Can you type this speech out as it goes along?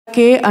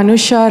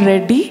Anusha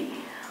Reddy,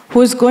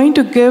 who is going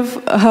to give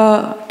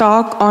her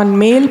talk on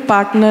male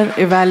partner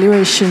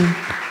evaluation.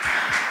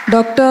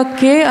 Dr.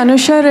 K.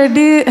 Anusha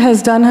Reddy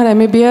has done her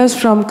MBBS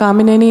from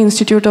Kamineni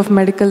Institute of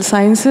Medical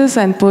Sciences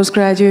and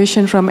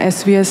post-graduation from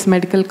SVS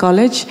Medical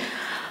College,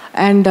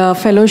 and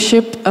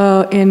fellowship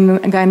in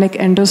gynec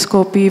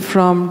endoscopy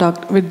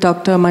with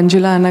Dr.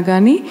 Manjula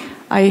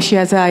Anagani. She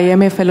has an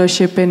IMA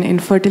fellowship in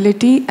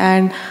Infertility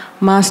and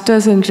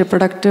Masters in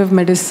Reproductive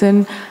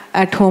Medicine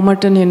at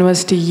Homerton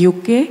University,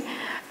 UK,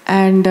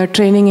 and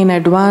training in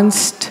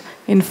Advanced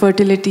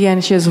Infertility,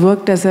 and she has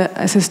worked as an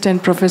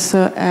assistant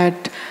professor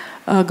at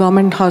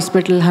Government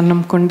Hospital,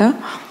 Hannamkonda.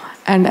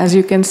 And as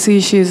you can see,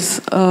 she's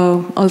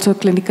also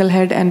clinical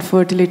head and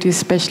fertility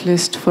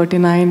specialist,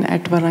 Ferty9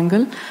 at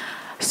Warangal.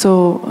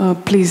 So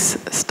please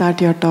start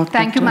your talk.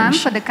 Thank you, ma'am,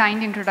 for the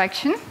kind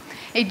introduction.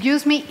 It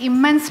gives me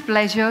immense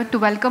pleasure to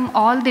welcome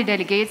all the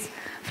delegates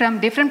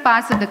from different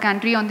parts of the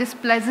country on this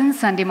pleasant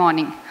Sunday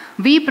morning.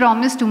 We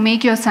promise to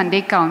make your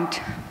Sunday count.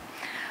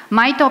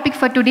 My topic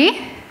for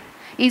today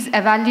is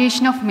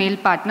evaluation of male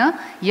partner.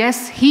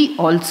 Yes, he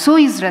also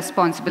is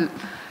responsible.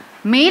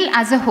 Male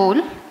as a whole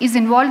is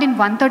involved in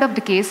 1/3 of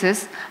the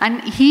cases,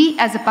 and he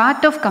as a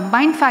part of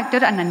combined factor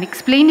and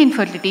unexplained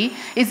infertility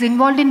is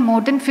involved in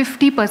more than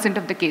 50%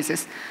 of the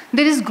cases.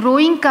 There is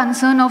growing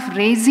concern of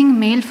raising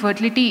male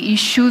fertility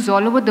issues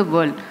all over the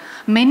world.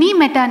 Many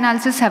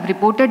meta-analyses have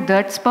reported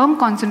that sperm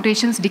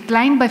concentrations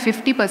declined by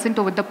 50%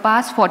 over the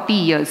past 40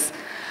 years.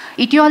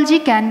 Etiology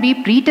can be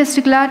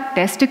pre-testicular,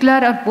 testicular,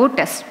 or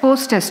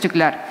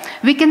post-testicular.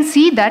 We can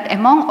see that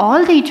among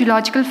all the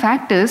etiological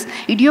factors,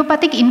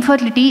 idiopathic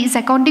infertility is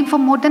accounting for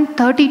more than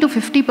 30 to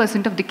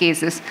 50% of the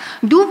cases.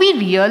 Do we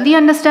really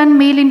understand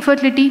male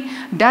infertility?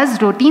 Does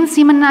routine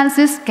semen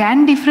analysis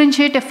can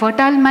differentiate a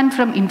fertile man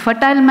from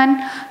infertile man?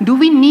 Do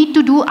we need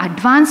to do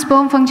advanced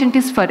sperm function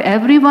tests for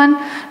everyone?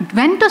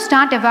 When to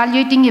start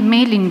evaluating a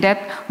male in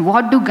depth?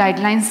 What do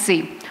guidelines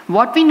say?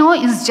 What we know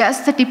is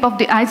just the tip of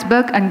the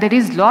iceberg, and there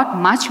is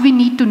much we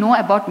need to know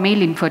about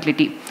male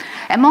infertility.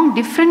 Among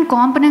different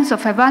components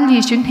of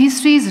evaluation,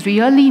 history is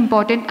really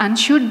important and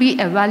should be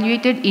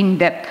evaluated in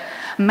depth.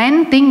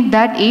 Men think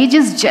that age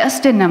is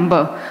just a number,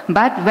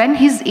 but when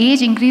his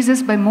age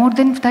increases by more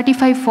than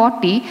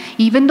 35-40,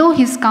 even though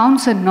his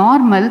counts are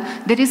normal,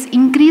 there is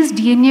increased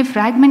DNA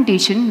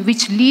fragmentation,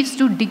 which leads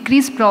to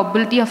decreased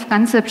probability of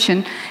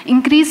conception,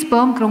 increased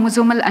sperm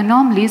chromosomal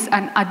anomalies,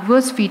 and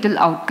adverse fetal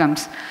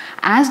outcomes.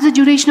 As the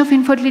duration of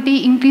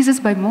infertility increases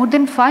by more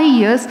than 5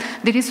 years,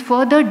 there is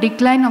further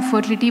decline of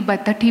fertility by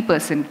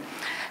 30%.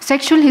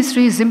 Sexual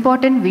history is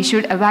important. We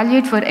should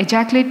evaluate for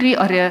ejaculatory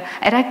or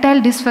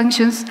erectile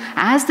dysfunctions.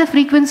 As the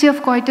frequency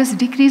of coitus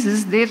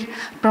decreases, their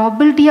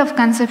probability of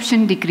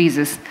conception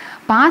decreases.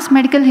 Past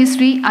medical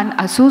history and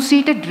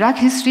associated drug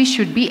history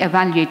should be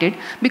evaluated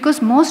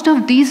because most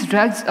of these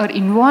drugs are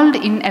involved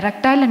in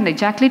erectile and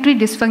ejaculatory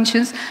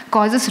dysfunctions,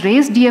 causes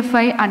raised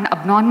DFI and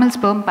abnormal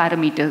sperm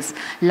parameters.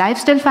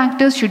 Lifestyle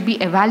factors should be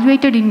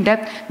evaluated in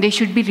depth. They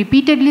should be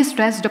repeatedly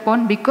stressed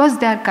upon because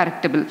they are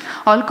correctable.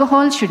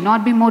 Alcohol should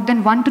not be more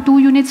than 1 to 2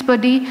 units per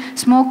day.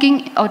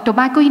 Smoking or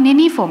tobacco in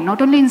any form,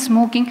 not only in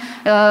smoking,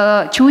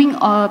 chewing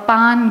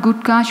pan,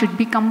 gutka should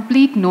be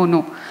complete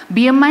no-no.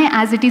 BMI,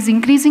 as it is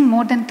increasing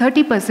more than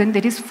 30%,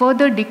 there is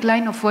further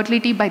decline of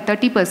fertility by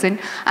 30%,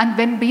 and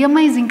when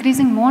BMI is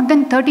increasing more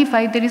than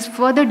 35, there is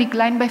further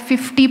decline by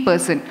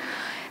 50%.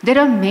 There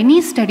are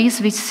many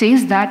studies which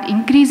says that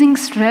increasing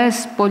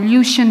stress,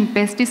 pollution,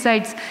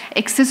 pesticides,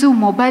 excessive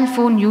mobile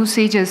phone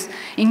usages,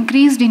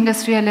 increased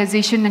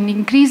industrialization, and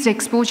increased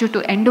exposure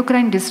to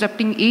endocrine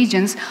disrupting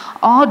agents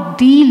are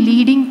the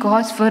leading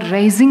cause for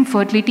rising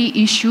fertility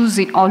issues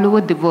all over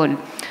the world.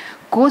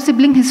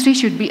 Co-sibling history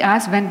should be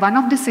asked when one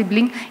of the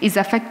siblings is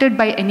affected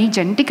by any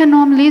genetic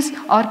anomalies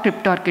or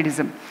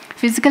cryptorchidism.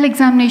 Physical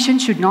examination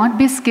should not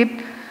be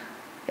skipped.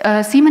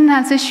 Semen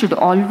analysis should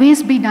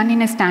always be done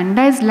in a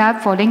standardized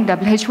lab following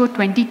WHO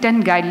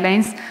 2010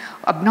 guidelines.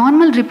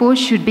 Abnormal reports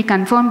should be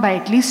confirmed by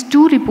at least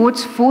 2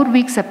 reports 4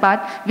 weeks apart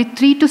with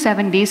 3 to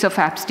 7 days of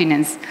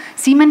abstinence.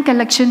 Semen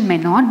collection may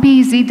not be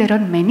easy. There are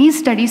many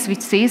studies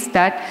which says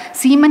that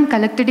semen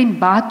collected in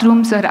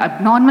bathrooms or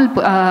abnormal,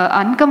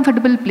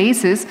 uncomfortable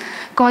places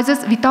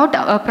causes, without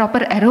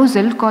proper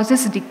arousal,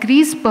 causes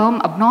decreased sperm,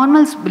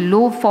 abnormal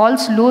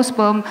false low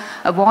sperm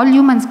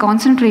volume and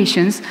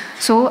concentrations.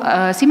 So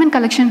semen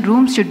collection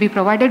rooms should be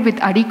provided with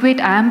adequate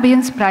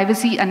ambience,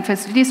 privacy, and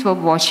facilities for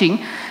washing.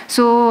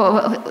 So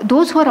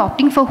those who are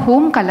opting for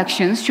home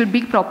collections should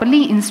be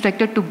properly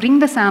instructed to bring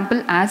the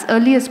sample as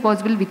early as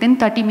possible within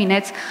 30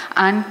 minutes,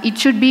 and it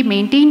should be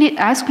maintained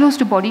as close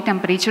to body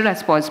temperature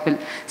as possible.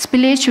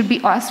 Spillage should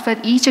be asked for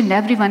each and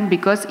every one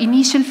because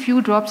initial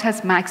few drops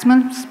has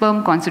maximum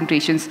sperm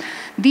concentrations.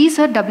 These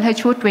are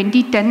WHO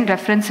 2010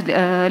 reference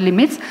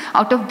limits.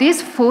 Out of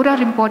these, 4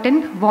 are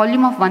important: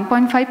 volume of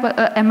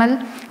 1.5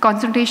 ml,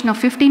 concentration of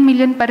 15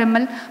 million per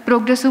ml,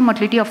 progressive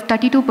motility of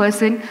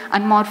 32%,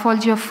 and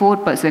morphology of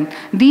 4%.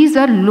 These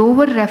are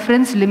lower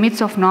reference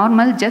limits of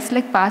normal, just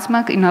like pass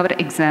mark in our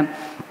exam.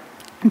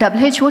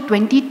 WHO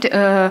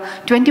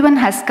 2021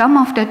 has come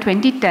after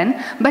 2010,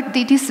 but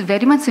it is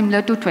very much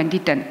similar to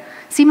 2010.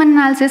 Semen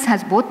analysis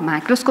has both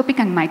macroscopic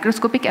and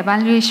microscopic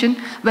evaluation.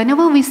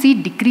 Whenever we see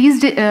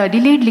decreased,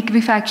 delayed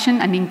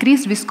liquefaction and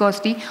increased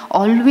viscosity,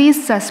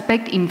 always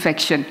suspect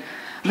infection.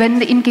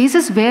 When in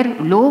cases where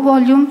low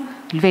volume,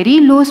 very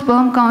low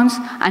sperm counts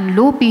and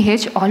low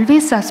pH,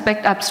 always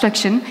suspect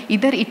obstruction.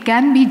 Either it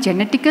can be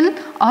genetical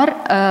or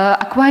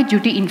acquired due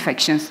to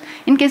infections.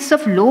 In cases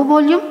of low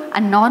volume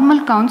and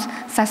normal counts,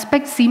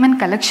 suspect semen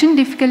collection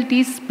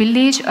difficulties,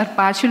 spillage or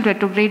partial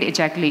retrograde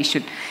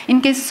ejaculation.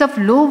 In cases of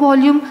low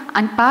volume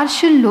and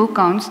partial low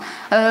counts,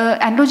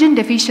 androgen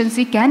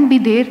deficiency can be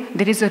there.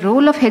 There is a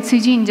role of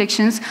HCG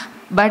injections,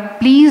 but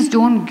please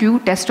don't give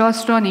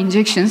testosterone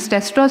injections.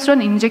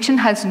 Testosterone injection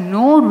has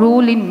no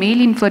role in male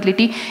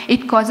infertility.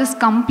 It causes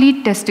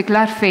complete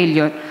testicular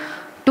failure.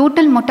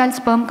 Total motile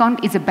sperm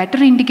count is a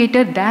better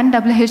indicator than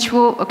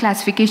WHO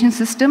classification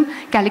system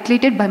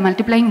calculated by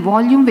multiplying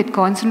volume with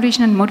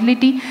concentration and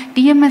motility.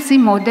 TMSC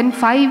more than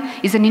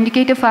 5 is an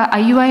indicator for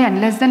IUI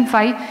and less than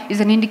 5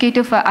 is an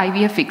indicator for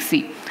IVF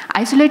ICSI.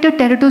 Isolated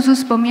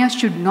teratospermia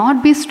should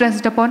not be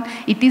stressed upon.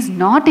 It is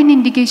not an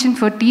indication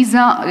for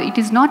TISA. It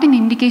is not an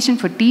indication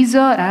for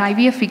TISA or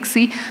IVF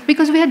ICSI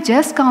because we are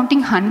just counting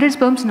 100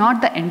 sperms,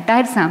 not the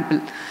entire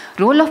sample.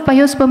 Role of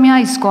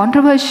pyospermia is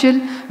controversial.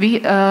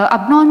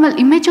 Abnormal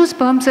immature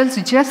sperm cells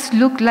just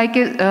look like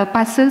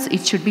pus cells.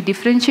 It should be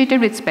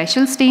differentiated with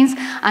special stains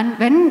and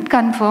when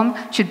confirmed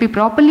should be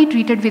properly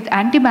treated with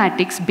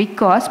antibiotics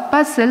because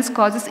pus cells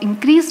causes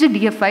increased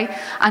DFI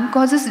and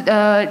causes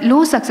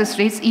low success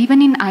rates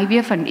even in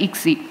IVF and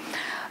ICSI.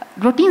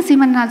 Routine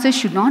semen analysis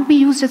should not be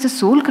used as a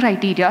sole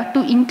criteria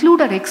to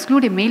include or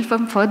exclude a male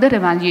from further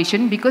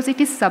evaluation because it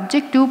is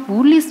subject to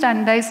poorly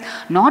standardized,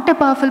 not a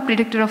powerful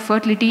predictor of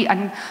fertility,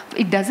 and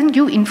it doesn't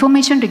give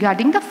information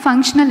regarding the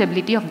functional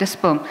ability of the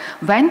sperm.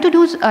 When to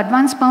do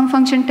advanced sperm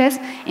function test?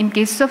 In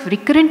cases of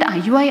recurrent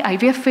IUI,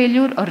 IVF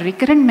failure or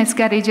recurrent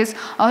miscarriages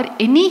or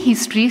any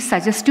history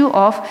suggestive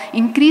of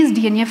increased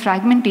DNA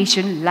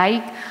fragmentation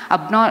like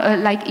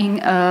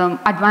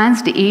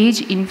advanced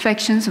age,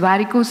 infections,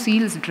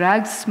 varicocele,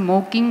 drugs,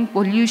 smoking,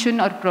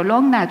 pollution or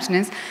prolonged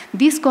abstinence.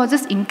 This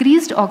causes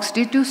increased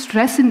oxidative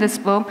stress in the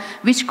sperm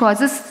which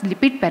causes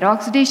lipid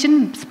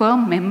peroxidation,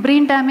 sperm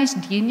membrane damage,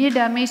 DNA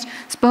damage,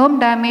 sperm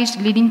damage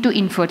leading to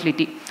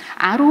infertility.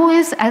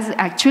 ROS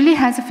actually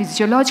has a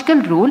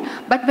physiological role,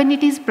 but when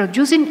it is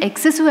produced in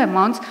excessive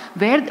amounts,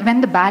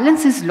 when the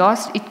balance is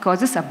lost, it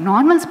causes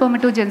abnormal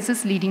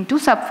spermatogenesis leading to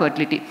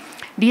subfertility.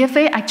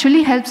 DFI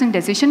actually helps in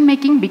decision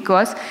making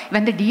because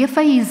when the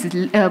DFI is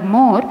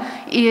more,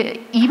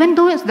 even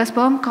though the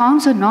sperm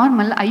counts are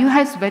normal, IU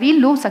has very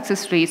low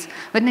success rates.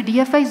 When the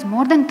DFI is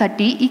more than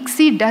 30,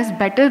 ICSI does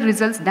better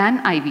results than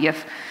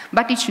IVF.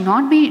 But it should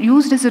not be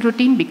used as a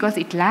routine because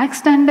it lacks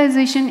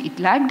standardization, it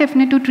lacks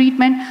definitive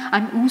treatment,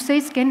 and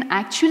oocytes can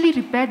actually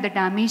repair the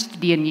damaged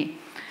DNA.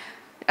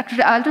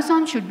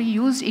 Ultrasound should be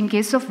used in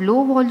case of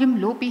low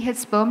volume, low pH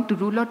sperm to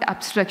rule out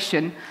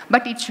obstruction,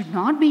 but it should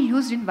not be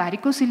used in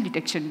varicocele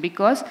detection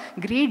because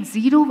grade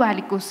 0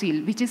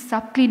 varicocele, which is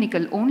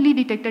subclinical, only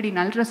detected in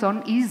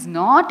ultrasound, is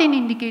not an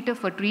indicator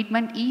for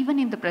treatment even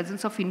in the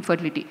presence of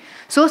infertility.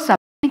 So subclinical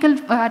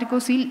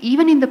varicocele,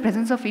 even in the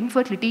presence of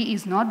infertility,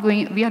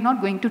 we are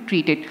not going to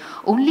treat it.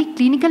 Only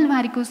clinical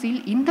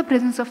varicocele in the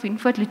presence of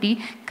infertility,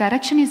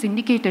 correction is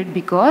indicated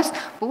because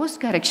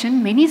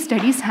post-correction, many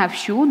studies have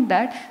shown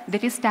that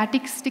there is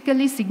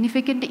statistically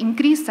significant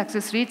increased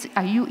success rates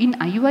in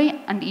IUI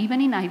and even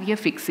in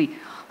IVF ICSI.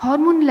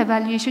 Hormonal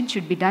evaluation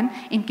should be done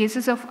in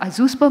cases of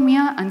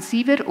azoospermia and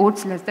severe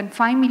oats less than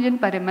 5 million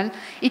per ml.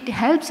 It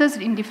helps us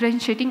in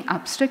differentiating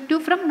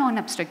obstructive from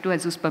non-obstructive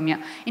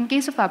azoospermia. In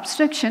case of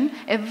obstruction,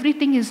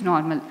 everything is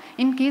normal.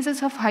 In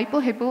cases of hypo,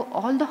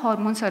 all the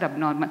hormones are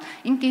abnormal.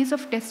 In case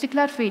of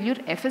testicular failure,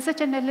 FSH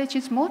and LH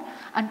is more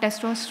and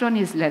testosterone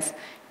is less.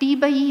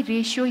 T/E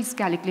ratio is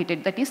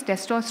calculated, that is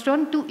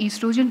testosterone to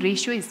estrogen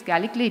ratio is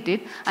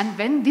calculated, and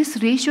when this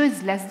ratio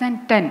is less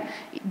than 10,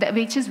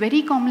 which is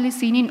very commonly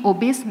seen in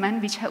obese men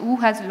who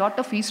has a lot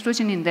of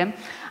estrogen in them,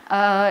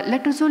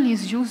 letrozole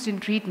is used in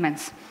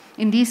treatments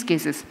in these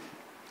cases.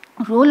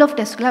 Role of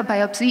testicular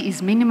biopsy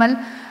is minimal.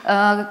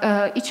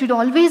 It should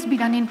always be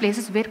done in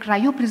places where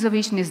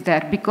cryopreservation is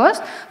there because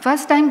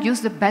first time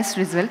gives the best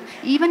result.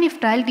 Even if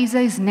trial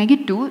TISA is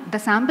negative, the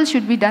sample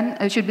should be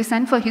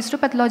sent for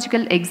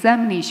histopathological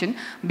examination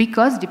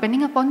because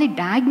depending upon the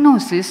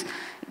diagnosis,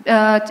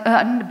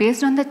 and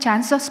based on the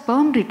chance of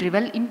sperm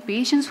retrieval in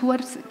patients who are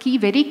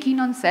very keen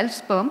on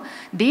self-sperm,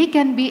 they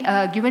can be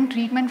given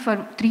treatment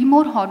for 3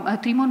 more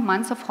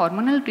months of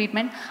hormonal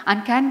treatment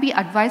and can be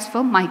advised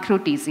for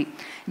micro-TC.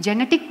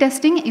 Genetic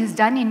testing is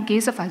done in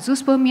case of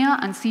azoospermia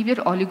and severe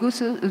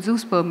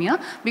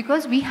oligozoospermia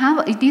because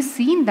it is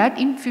seen that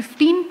in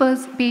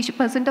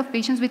 15% of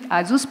patients with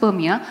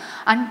azoospermia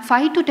and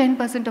 5 to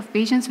 10% of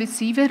patients with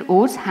severe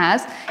oats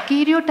has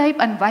karyotype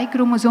and Y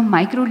chromosome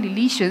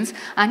microdeletions,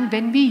 and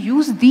when we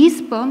use these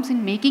sperms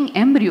in making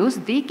embryos,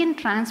 they can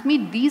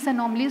transmit these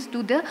anomalies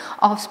to the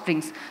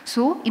offsprings.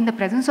 So in the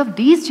presence of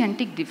these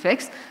genetic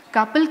defects,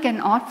 couple can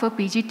opt for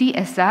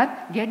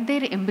PGT-SR, get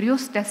their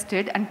embryos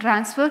tested and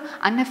transfer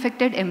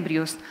unaffected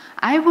embryos.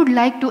 I would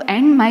like to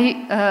end my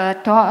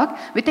talk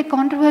with a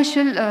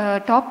controversial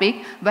topic,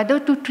 whether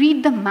to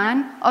treat the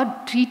man or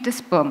treat the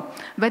sperm.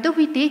 Whether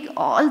we take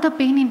all the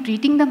pain in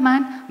treating the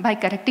man by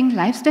correcting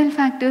lifestyle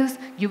factors,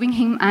 giving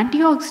him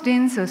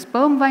antioxidants, or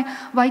sperm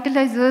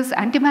vitalizers,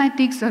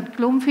 antibiotics, or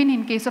clomiphene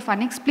in case of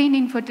unexplained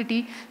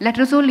infertility,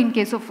 letrozole in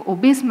case of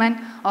obese men,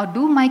 or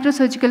do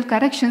microsurgical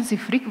corrections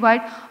if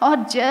required, or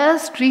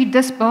just treat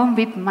the sperm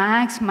with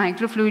MAX,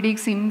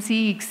 microfluidics,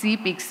 IMSI, ICSI,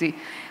 PICSI.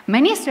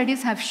 Many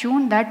studies have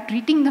shown that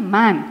treating the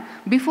man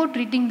before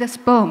treating the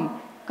sperm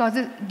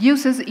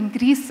gives us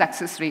increased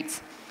success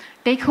rates.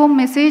 Take-home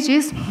message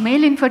is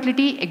male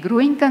infertility, a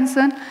growing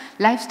concern.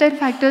 Lifestyle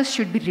factors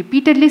should be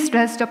repeatedly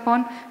stressed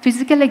upon.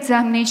 Physical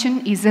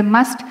examination is a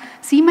must.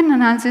 Semen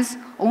analysis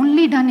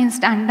only done in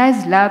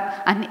standardized lab,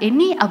 and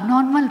any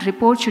abnormal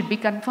report should be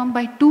confirmed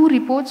by 2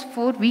 reports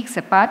 4 weeks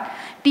apart.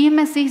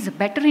 TMSC is a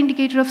better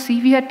indicator of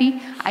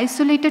severity.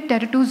 Isolated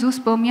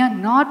teratozospermia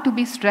not to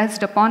be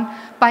stressed upon.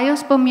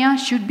 Pyospermia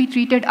should be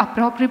treated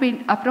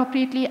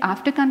appropriately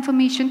after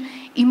confirmation.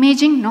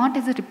 Imaging not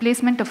as a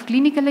replacement of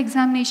clinical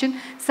examination.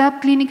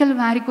 Subclinical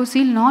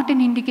varicocele not an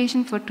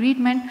indication for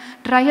treatment.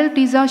 Trial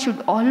TISA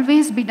should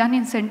always be done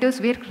in centers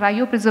where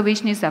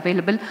cryopreservation is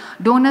available.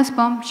 Donor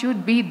sperm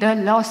should be the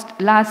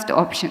last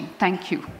option. Thank you.